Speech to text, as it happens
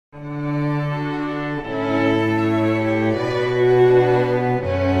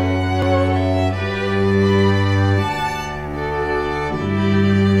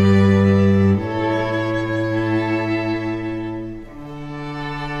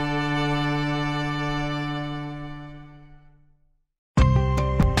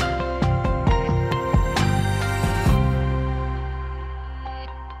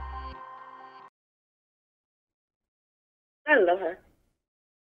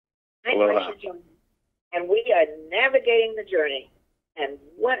I'm Aloha. Marsha Joyner, and we are navigating the journey. And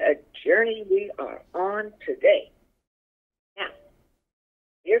what a journey we are on today. Now,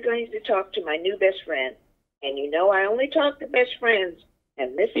 we're going to talk to my new best friend. And you know I only talk to best friends,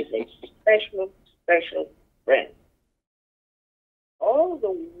 and this is a special, special friend. All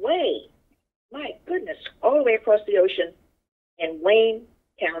the way, my goodness, all the way across the ocean in Wayne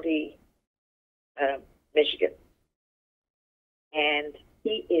County, Michigan. And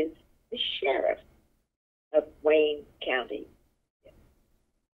he is the sheriff of Wayne County.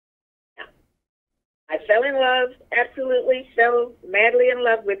 Now, I fell in love, absolutely fell madly in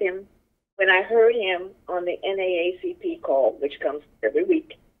love with him when I heard him on the NAACP call, which comes every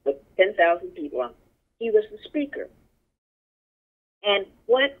week with 10,000 people on. He was the speaker. And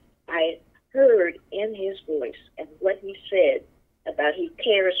what I heard in his voice and what he said about he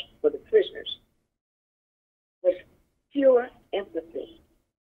cares for the prisoners was pure empathy.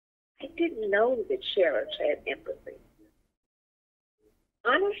 I didn't know that sheriffs had empathy.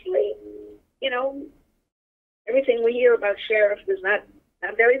 Honestly, you know, everything we hear about sheriffs is not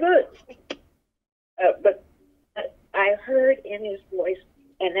very good. But I heard in his voice,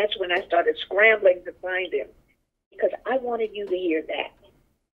 and that's when I started scrambling to find him, because I wanted you to hear that.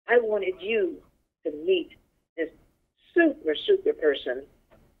 I wanted you to meet this super, super person,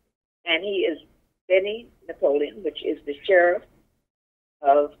 and he is Benny Napoleon, which is the sheriff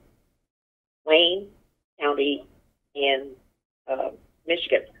of Wayne County in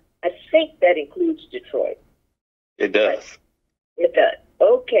Michigan. I think that includes Detroit. It does. It does.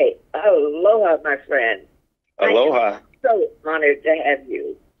 Okay. Aloha, my friend. Aloha. I am so honored to have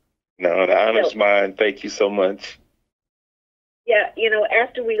you. No, the honor's mine. Thank you so much. Yeah, you know,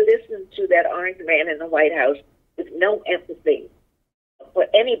 after we listened to that orange man in the White House with no empathy for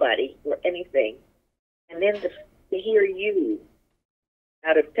anybody or anything, and then to hear you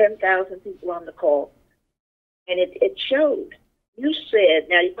out of 10,000 people on the call, and it showed. You said,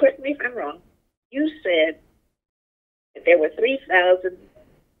 now you correct me if I'm wrong, you said that there were 3,000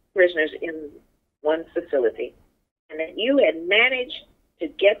 prisoners in one facility, and that you had managed to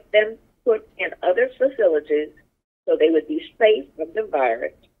get them put in other facilities so they would be safe from the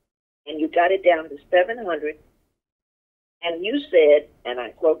virus, and you got it down to 700, and you said, and I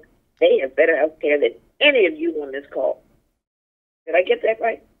quote, they have better health care than any of you on this call. Did I get that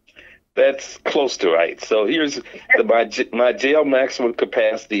right? That's close to right. So here's my jail maximum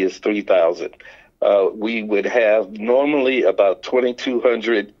capacity is 3,000. We would have normally about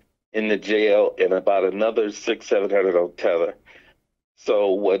 2,200 in the jail and about another 600-700 on tether. So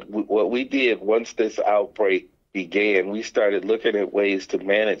what we did once this outbreak began, we started looking at ways to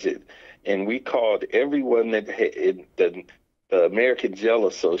manage it, and we called everyone that in the American Jail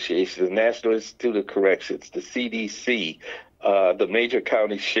Association, the National Institute of Corrections, the CDC, the major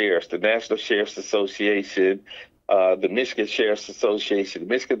county sheriffs, the National Sheriff's Association, the Michigan Sheriff's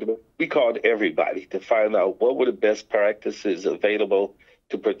Association, we called everybody to find out what were the best practices available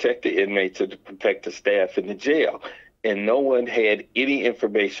to protect the inmates and to protect the staff in the jail. And no one had any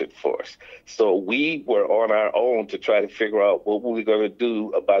information for us. So we were on our own to try to figure out what we were going to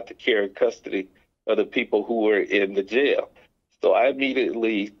do about the care and custody of the people who were in the jail. So I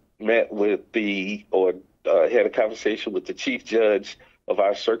immediately met with had a conversation with the chief judge of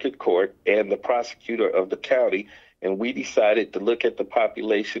our circuit court and the prosecutor of the county, and we decided to look at the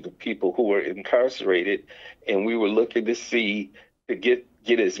population of people who were incarcerated, and we were looking to see to get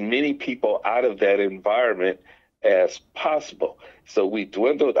as many people out of that environment as possible. So we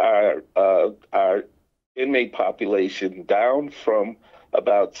dwindled our inmate population down from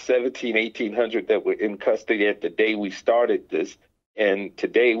about 1,800 that were in custody at the day we started this, and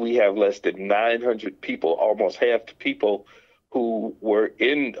today we have less than 900 people, almost half the people who were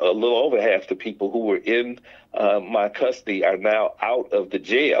in, a little over half the people who were in my custody are now out of the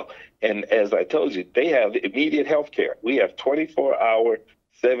jail. And as I told you, they have immediate health care. We have 24-hour,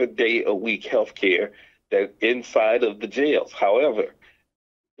 7-day-a-week health care that inside of the jails. However,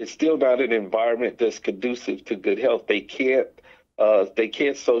 it's still not an environment that's conducive to good health. They can't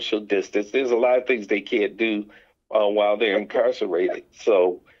social distance. There's a lot of things they can't do while they're incarcerated.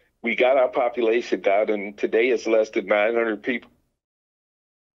 So we got our population down, and today it's less than 900 people.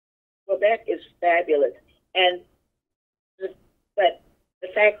 Well, that is fabulous. But the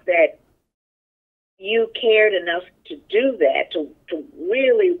fact that you cared enough to do that, to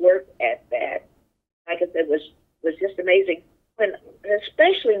really work at that, like I said, was just amazing.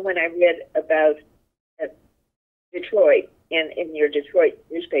 Especially when I read about Detroit in your Detroit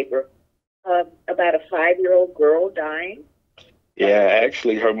newspaper about a 5-year-old girl dying. Yeah,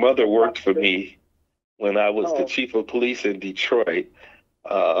 actually, her mother worked for me when I was the chief of police in Detroit.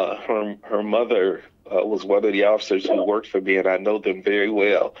 Her mother was one of the officers who worked for me, and I know them very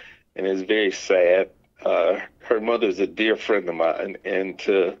well. And it's very sad. Her mother's a dear friend of mine, and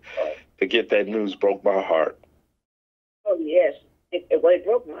to get that news broke my heart. Oh yes, it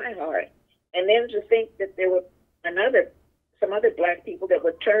broke my heart. And then to think that there were some other black people that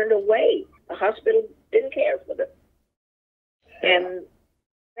were turned away. The hospital didn't care for them, and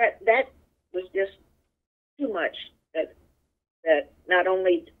that was just too much. That not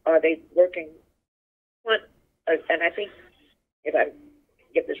only are they working, and I think if I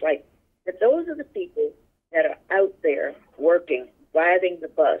get this right, that those are the people that are out there working, driving the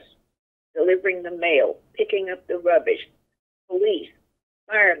bus, delivering the mail, picking up the rubbish, police,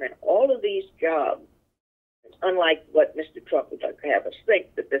 firemen, all of these jobs. Unlike what Mr. Trump would like to have us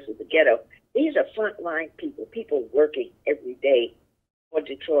think, that this is the ghetto, these are frontline people working every day for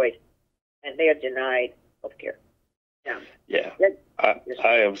Detroit, and they are denied health care. Yeah,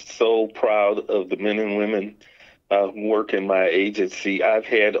 I am so proud of the men and women who work in my agency. I've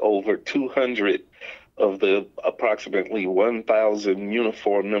had over 200 of the approximately 1,000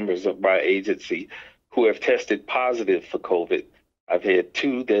 uniformed members of my agency who have tested positive for COVID. I've had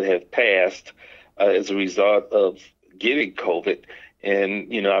 2 that have passed as a result of getting COVID.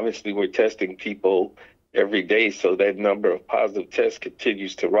 And, obviously we're testing people every day, so that number of positive tests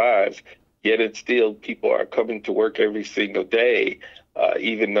continues to rise. Yet it's still, people are coming to work every single day,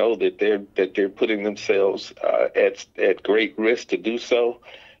 even though that they're putting themselves at great risk to do so.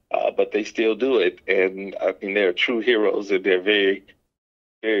 But they still do it. And I mean, they're true heroes, and they're very,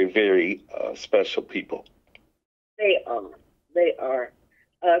 very, very special people. They are. They are.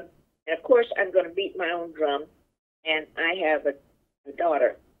 And of course, I'm going to beat my own drum. And I have a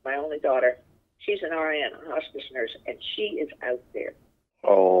daughter, my only daughter. She's an RN, a hospice nurse, and she is out there.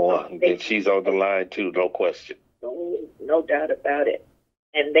 Oh, and she's on the line too, no question. No doubt about it.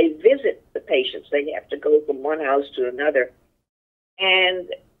 And they visit the patients. They have to go from one house to another. And,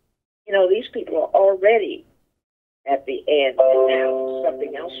 these people are already at the end. And now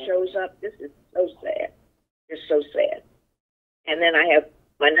something else shows up. This is so sad. It's so sad. And then I have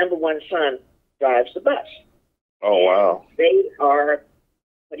my number one son drives the bus. Oh, wow. They are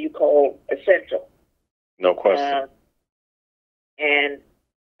what do you call essential. No question. And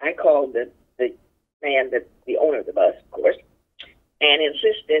I called the man, the owner of the bus, of course, and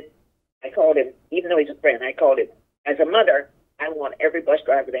insisted. I called him, even though he's a friend, I called him. As a mother, I want every bus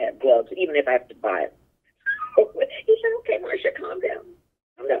driver to have gloves, even if I have to buy them. He said, okay, Marsha, calm down.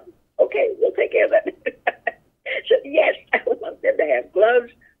 Calm down. Okay, we'll take care of that. So, yes, I want them to have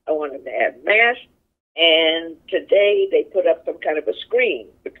gloves. I want them to have masks. And today they put up some kind of a screen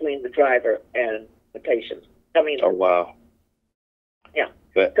between the driver and the patients. Oh, wow. Yeah.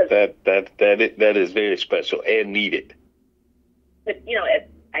 That is very special and needed. But,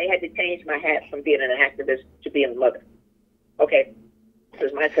 I had to change my hat from being an activist to being a mother. Okay?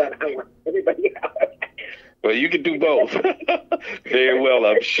 Because my son, I want everybody out. Well, you can do both. Very well,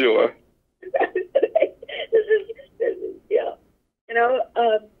 I'm sure. This is, yeah.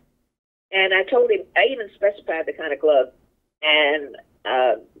 And I told him, I even specified the kind of glove. And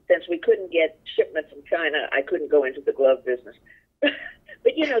since we couldn't get shipments from China, I couldn't go into the glove business. But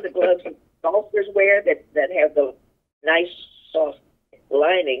the gloves golfers wear that have the nice soft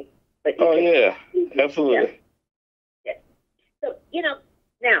lining. But yeah, absolutely. Yeah. So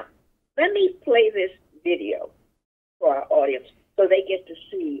now let me play this video for our audience so they get to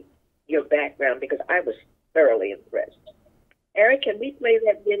see your background, because I was thoroughly impressed. Eric, can we play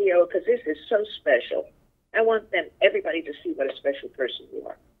that video, because this is so special? I want everybody to see what a special person you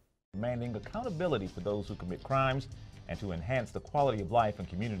are. Demanding accountability for those who commit crimes and to enhance the quality of life in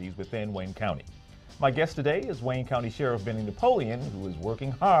communities within Wayne County. My guest today is Wayne County Sheriff Benny Napoleon, who is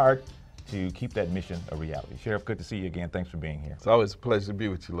working hard to keep that mission a reality. Sheriff, good to see you again. Thanks for being here. It's always a pleasure to be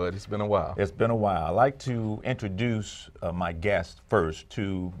with you, Lloyd. It's been a while. It's been a while. I'd like to introduce my guest first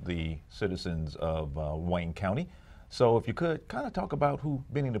to the citizens of Wayne County. So if you could kind of talk about who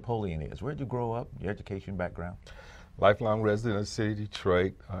Benny Napoleon is. Where did you grow up, your education background? Lifelong resident of the city of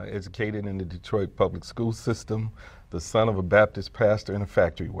Detroit, educated in the Detroit public school system, the son of a Baptist pastor and a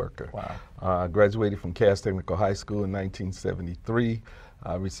factory worker. Wow. Graduated from Cass Technical High School in 1973.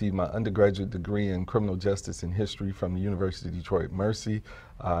 I received my undergraduate degree in criminal justice and history from the University of Detroit Mercy.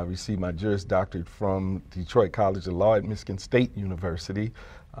 I received my Juris Doctorate from Detroit College of Law at Michigan State University.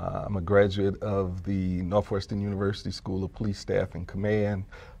 I'm a graduate of the Northwestern University School of Police Staff and Command,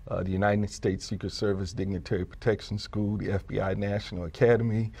 the United States Secret Service Dignitary Protection School, the FBI National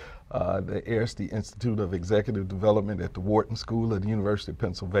Academy, the AIRSTE Institute of Executive Development at the Wharton School of the University of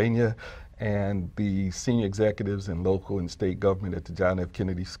Pennsylvania, and the senior executives in local and state government at the John F.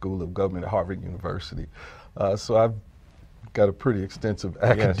 Kennedy School of Government at Harvard University. So I've got a pretty extensive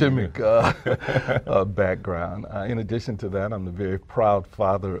academic background. In addition to that, I'm the very proud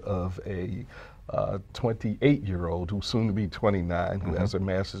father of a 28-year-old who's soon to be 29, who has a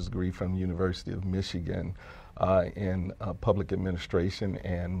master's degree from the University of Michigan in public administration,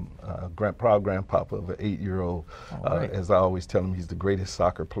 and proud grandpapa of an 8-year-old. As I always tell him, he's the greatest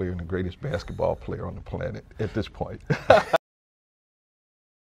soccer player and the greatest basketball player on the planet at this point.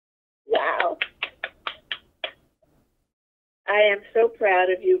 Wow. I am so proud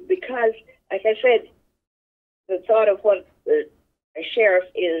of you because, like I said, the thought of what a sheriff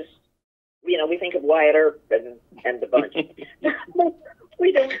is, you know, we think of Wyatt Earp and the bunch.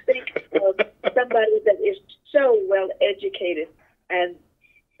 We don't think of somebody that is so well educated and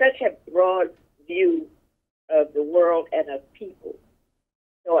such a broad view of the world and of people.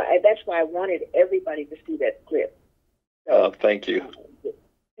 So that's why I wanted everybody to see that clip. So, thank you.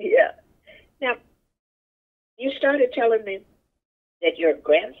 Yeah. Now, you started telling me that your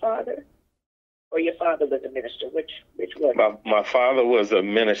grandfather or your father was a minister. Which was it? My father was a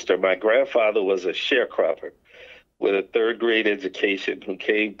minister. My grandfather was a sharecropper with a third-grade education who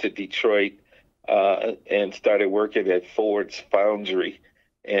came to Detroit and started working at Ford's Foundry.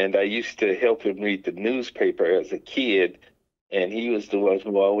 And I used to help him read the newspaper as a kid, and he was the one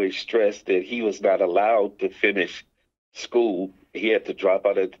who always stressed that he was not allowed to finish school. He had to drop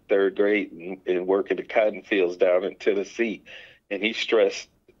out at the third grade and work in the cotton fields down in Tennessee. And he stressed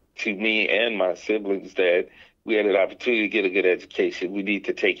to me and my siblings that we had an opportunity to get a good education. We need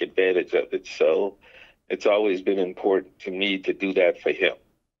to take advantage of it. So it's always been important to me to do that for him.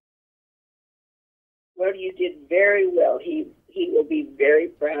 Well, you did very well. He will be very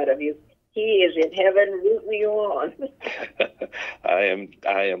proud of you. He is in heaven rooting you on. I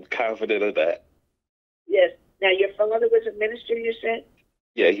am confident of that. Yes. Now, your father was a minister, you said?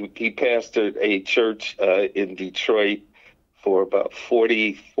 Yeah, he pastored a church in Detroit for about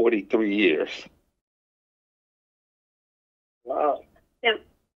 43 years. Wow. Now,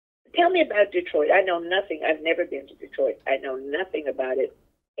 tell me about Detroit. I know nothing. I've never been to Detroit. I know nothing about it.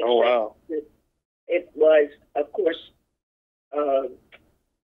 Oh, wow. It was, of course,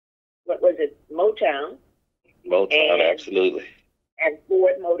 what was it? Motown. Motown, absolutely. And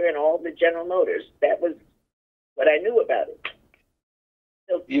Ford Motor and all the General Motors. That was what I knew about it.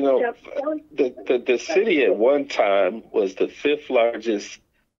 So, you know, the city at one time was the 5th largest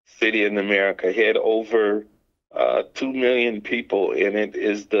city in America, had over 2 million people, and it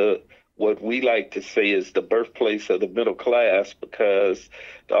is what we like to say is the birthplace of the middle class, because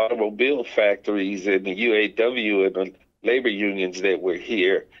the automobile factories and the UAW and the labor unions that were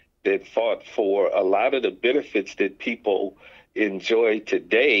here that fought for a lot of the benefits that people enjoy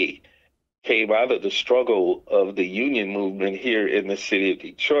today came out of the struggle of the union movement here in the city of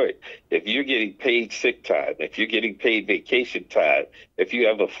Detroit. If you're getting paid sick time, if you're getting paid vacation time, if you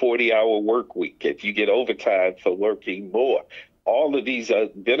have a 40-hour work week, if you get overtime for working more, all of these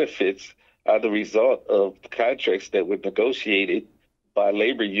benefits are the result of the contracts that were negotiated by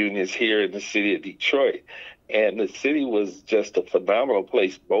labor unions here in the city of Detroit. And the city was just a phenomenal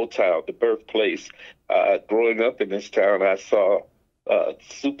place, Motown, the birthplace. Growing up in this town, I saw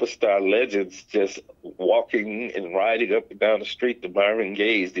superstar legends just walking and riding up and down the street, the Marvin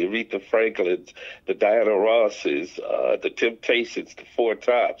Gayes, the Aretha Franklins, the Diana Rosses, the Temptations, the Four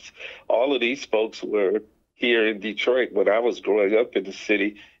Tops. All of these folks were here in Detroit when I was growing up in the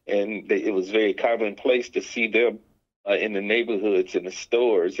city, and it was very commonplace to see them in the neighborhoods, in the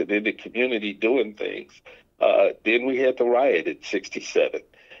stores, and in the community doing things. Then we had the riot in '67.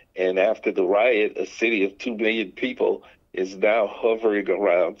 And after the riot, a city of 2 million people is now hovering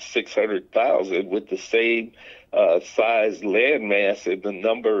around 600,000 with the same size landmass, and the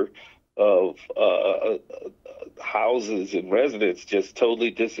number of houses and residents just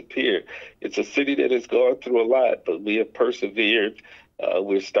totally disappeared. It's a city that has gone through a lot, but we have persevered.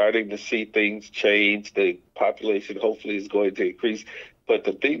 We're starting to see things change. The population hopefully is going to increase. But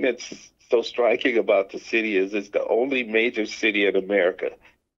the thing that's so striking about the city is it's the only major city in America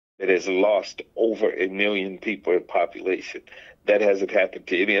that has lost over 1 million people in population. That hasn't happened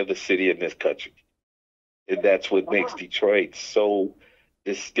to any other city in this country. And that's what makes Detroit so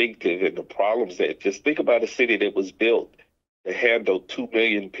distinctive, and the problems that, just think about a city that was built to handle 2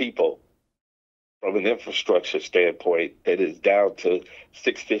 million people from an infrastructure standpoint that is down to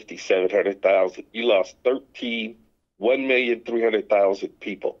 650, 700,000. You lost 1,300,000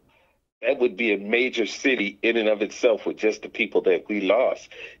 people. that would be a major city in and of itself with just the people that we lost.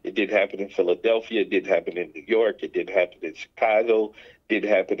 It did happen in Philadelphia. It did happen in New York. It did happen in Chicago. It did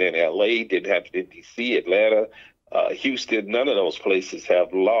happen in L.A. It did happen in D.C., Atlanta, Houston. None of those places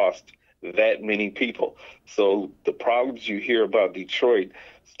have lost that many people. So the problems you hear about Detroit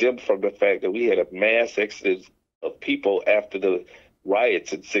stem from the fact that we had a mass exodus of people after the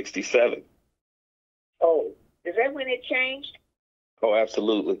riots in '67. Oh, is that when it changed? Oh,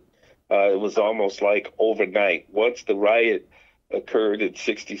 absolutely. It was almost like overnight. Once the riot occurred in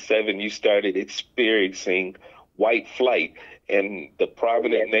 '67, you started experiencing white flight, and the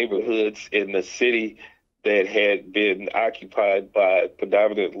prominent neighborhoods in the city that had been occupied by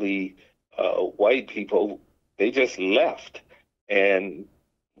predominantly white people, they just left. And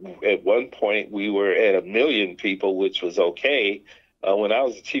at one point, we were at 1 million people, which was okay. When I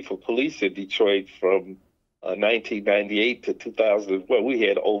was the chief of police in Detroit from 1998 to 2000, well, we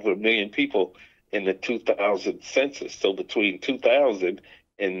had over 1 million people in the 2000 census. So between 2000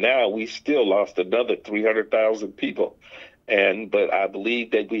 and now, we still lost another 300,000 people. But I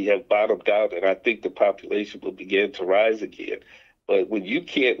believe that we have bottomed out, and I think the population will begin to rise again. But when you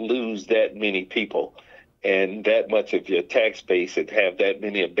can't lose that many people and that much of your tax base and have that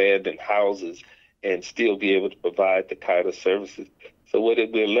many abandoned houses and still be able to provide the kind of services. So what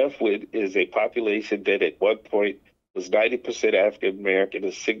we're left with is a population that at one point was 90% African American.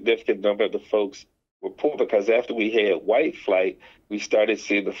 A significant number of the folks were poor because after we had white flight, we started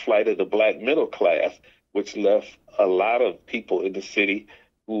seeing the flight of the black middle class, which left a lot of people in the city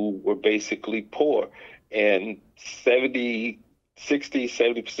who were basically poor. And 70%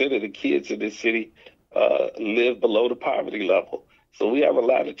 of the kids in this city live below the poverty level. So we have a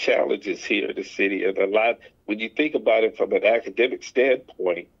lot of challenges here in the city, and a lot, when you think about it from an academic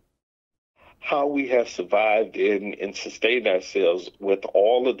standpoint, how we have survived and sustained ourselves with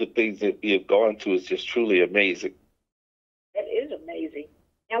all of the things that we have gone through is just truly amazing. That is amazing.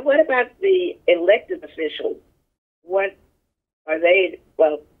 Now, what about the elected officials? What are they?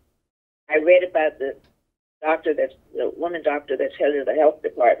 Well, I read about the woman doctor that's head of the health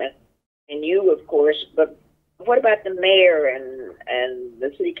department, and you, of course, but what about the mayor and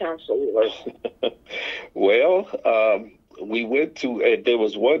the city council? Well, we went to, there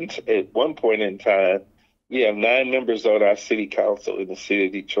was at one point in time, we have 9 members on our city council in the city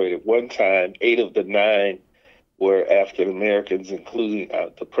of Detroit. At one time, 8 of the 9 were African Americans, including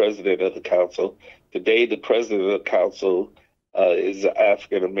the president of the council. Today, the president of the council is an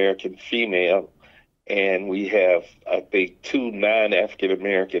African American female, and we have, I think, 2 non-African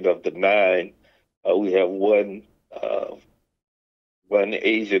American of the 9. We have one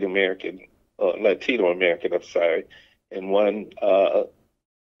Asian American, Latino American, I'm sorry, and one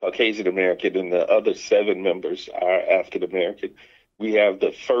Caucasian American, and the other 7 members are African American. We have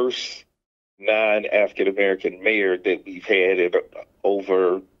the first non-African American mayor that we've had in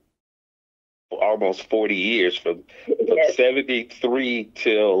over almost 40 years, from 73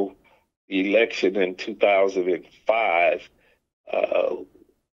 till the election in 2005.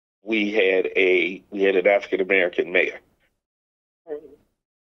 We had an African American mayor,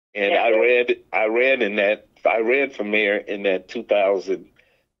 and I ran for mayor in that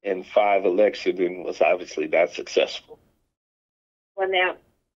 2005 election and was obviously not successful. Well, now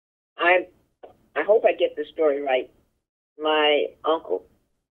I hope I get the story right. My uncle,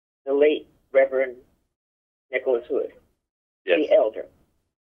 the late Reverend Nicholas Hood, the elder.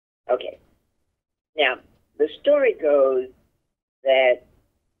 Okay. Now the story goes that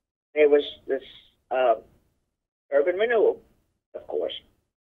there was this urban renewal, of course,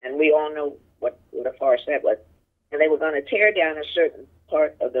 and we all know what a farce that was. And they were going to tear down a certain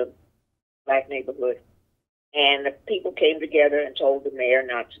part of the black neighborhood, and the people came together and told the mayor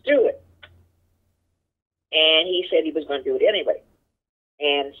not to do it. And he said he was going to do it anyway.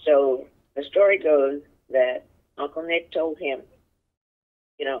 And so the story goes that Uncle Nick told him,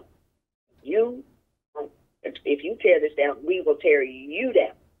 you know, if you tear this down, we will tear you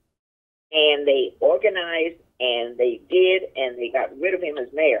down. And they organized, and they did, and they got rid of him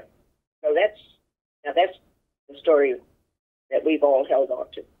as mayor. So that's the story that we've all held on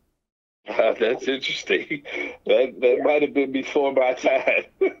to. That's interesting. That might have been before my time.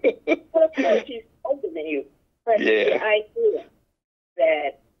 Well, of course, he's older than you. But the idea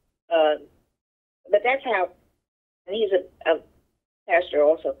that, but that's how, and he's a pastor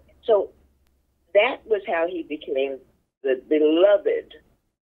also. So that was how he became the beloved.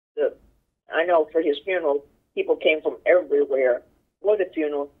 I know for his funeral, people came from everywhere for the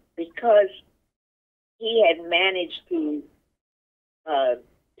funeral because he had managed to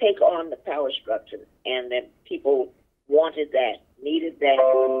take on the power structure, and that people wanted that, needed that,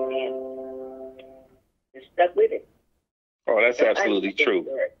 and and stuck with it. Oh, that's So absolutely true.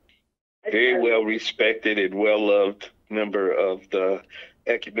 Very well respected and well loved member of the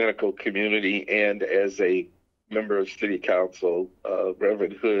ecumenical community, and as a member of City Council,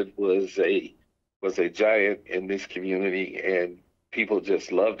 Reverend Hood was a giant in this community, and people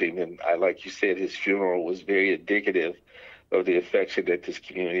just loved him. And like you said, his funeral was very indicative of the affection that this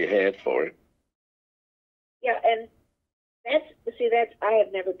community had for him. Yeah, and that's I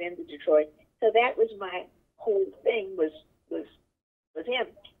have never been to Detroit, so that was my whole thing was him.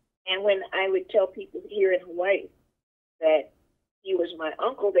 And when I would tell people here in Hawaii that he was my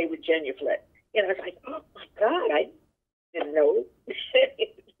uncle, they would genuflect. It's like, oh my God, I didn't know.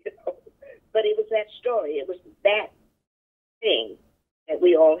 But it was that story. It was that thing that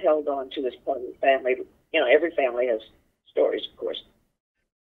we all held on to as part of the family. Every family has stories, of course.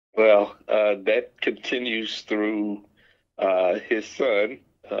 Well, that continues through his son,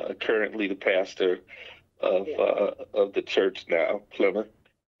 currently the pastor of the church now, Plymouth,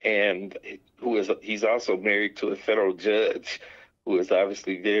 and he's also married to a federal judge who is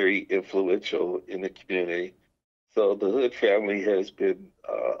obviously very influential in the community. So the Hood family has been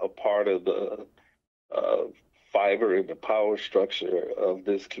a part of the fiber and the power structure of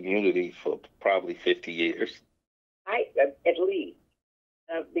this community for probably 50 years. At least,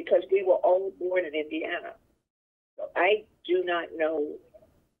 because we were all born in Indiana. So I do not know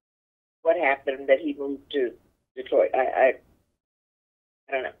what happened that he moved to Detroit. I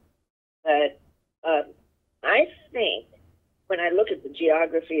don't know. But I think when I look at the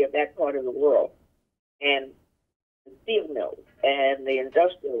geography of that part of the world and the steel mills and the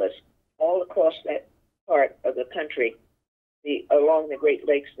industrialists all across that part of the country, along the Great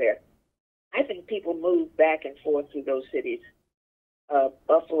Lakes there, I think people moved back and forth through those cities,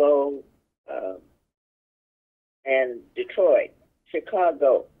 Buffalo and Detroit,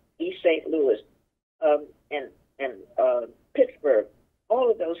 Chicago, East St. Louis, and Pittsburgh,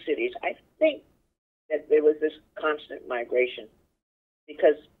 all of those cities. I think that there was this constant migration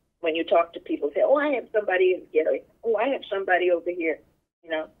because when you talk to people, say, "Oh, I have somebody in Gary. Oh, I have somebody over here."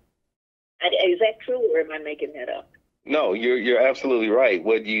 Is that true, or am I making that up? No, you're absolutely right.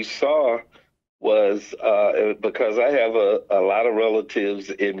 What you saw was because I have a lot of relatives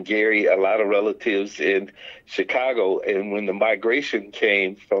in Gary, a lot of relatives in Chicago, and when the migration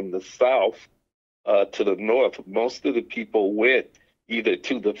came from the south to the north, most of the people went either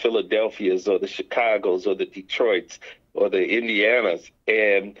to the Philadelphias or the Chicagos or the Detroits or the Indianas,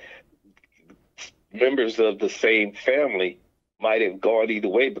 and members of the same family might have gone either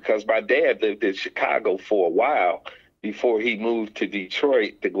way, because my dad lived in Chicago for a while before he moved to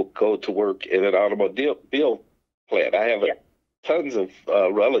Detroit to go to work in an automobile plant. I have tons of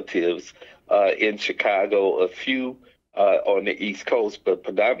relatives in Chicago, a few on the East Coast, but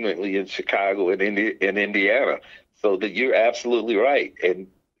predominantly in Chicago and in Indiana. So that you're absolutely right. And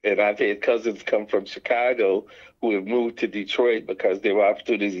I've had cousins come from Chicago who have moved to Detroit because there were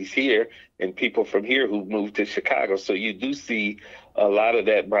opportunities here, and people from here who moved to Chicago. So you do see a lot of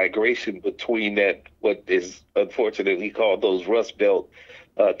that migration between that, what is unfortunately called those Rust Belt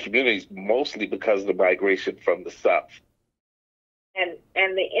communities, mostly because of the migration from the South. And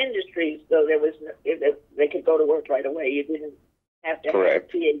the industries, though, they could go to work right away. You didn't have to have a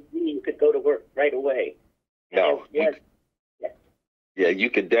PhD. You could go to work right away. No. You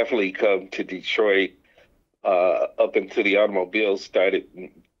could definitely come to Detroit up until the automobiles started.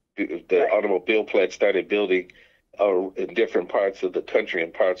 The automobile plant started building in different parts of the country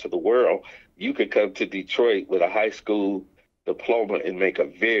and parts of the world. You could come to Detroit with a high school diploma and make a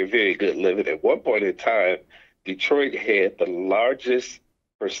very, very good living. At one point in time, Detroit had the largest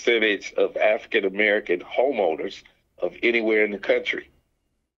percentage of African American homeowners of anywhere in the country.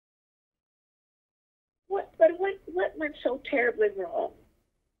 What went so terribly wrong?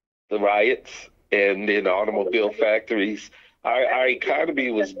 The riots and then the automobile factories. Our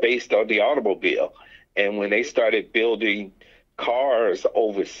economy was based on the automobile. And when they started building cars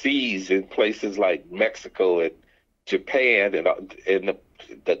overseas in places like Mexico and Japan, and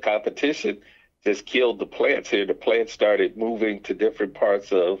the competition just killed the plants here. The plants started moving to different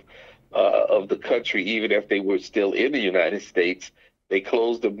parts of the country, even if they were still in the United States. They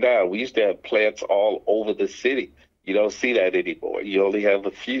closed them down. We used to have plants all over the city. You don't see that anymore. You only have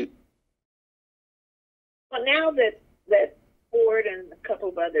a few. Well, now that Ford and a couple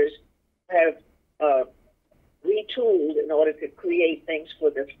of others have retooled in order to create things for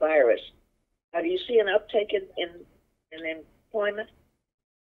this virus, do you see an uptake in employment?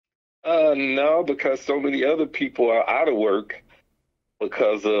 No, because so many other people are out of work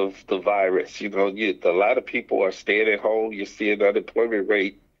because of the virus. A lot of people are staying at home. You're seeing the unemployment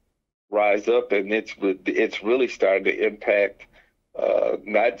rate rise up, and it's really starting to impact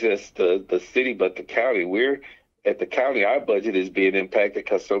not just the city but the county. We're at the county, our budget is being impacted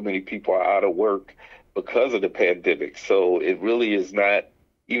because so many people are out of work because of the pandemic. So it really is not,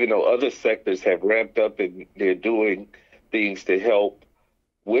 even though other sectors have ramped up and they're doing things to help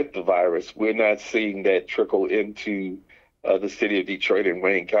with the virus, we're not seeing that trickle into the city of Detroit and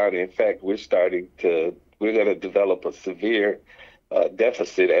Wayne County. In fact, we're going to develop a severe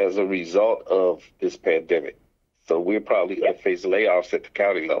deficit as a result of this pandemic. So we're probably going to face layoffs at the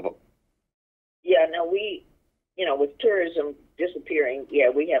county level. Yeah, no, with tourism disappearing,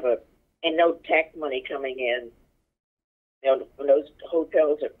 we have and no tax money coming in. Those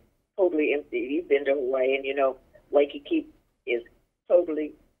hotels are totally empty. You've been to Hawaii, and Waikiki is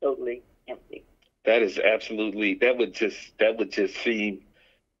totally empty. That is absolutely, that would just seem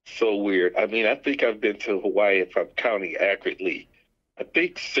so weird. I mean, I think I've been to Hawaii, if I'm counting accurately, I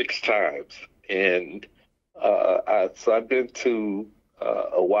think 6 times. And so I've been to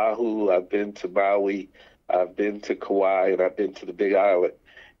Oahu, I've been to Maui, I've been to Kauai, and I've been to the Big Island.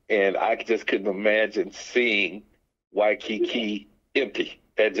 And I just couldn't imagine seeing Waikiki empty.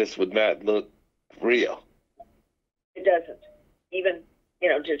 That just would not look real. It doesn't. Even,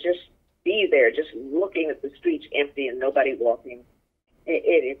 to just be there, just looking at the streets empty and nobody walking,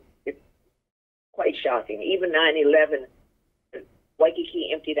 it's quite shocking. Even 9/11,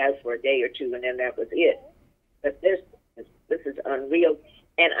 Waikiki emptied out for a day or two, and then that was it. But this is unreal.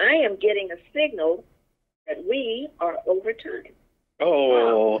 And I am getting a signal that we are over time.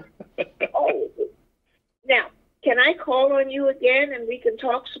 Oh. Oh. Now, can I call on you again and we can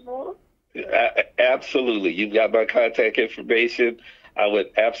talk some more? Absolutely. You've got my contact information. I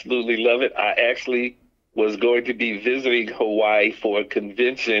would absolutely love it. I actually was going to be visiting Hawaii for a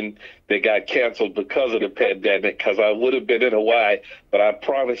convention that got canceled because of the pandemic, because I would have been in Hawaii. But I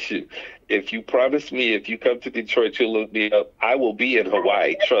promise you, if you promise me, if you come to Detroit, you'll look me up, I will be in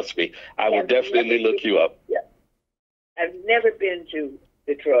Hawaii. Trust me. I will definitely look you up. Yeah. I've never been to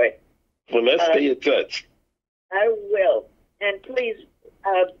Detroit. Well, let's stay in touch. I will. And please,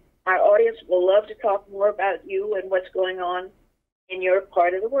 our audience will love to talk more about you and what's going on in your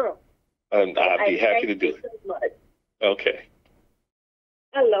part of the world. And I'd be happy to do it. So much. Okay.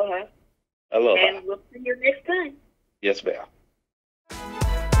 Aloha. Aloha. And we'll see you next time. Yes, ma'am.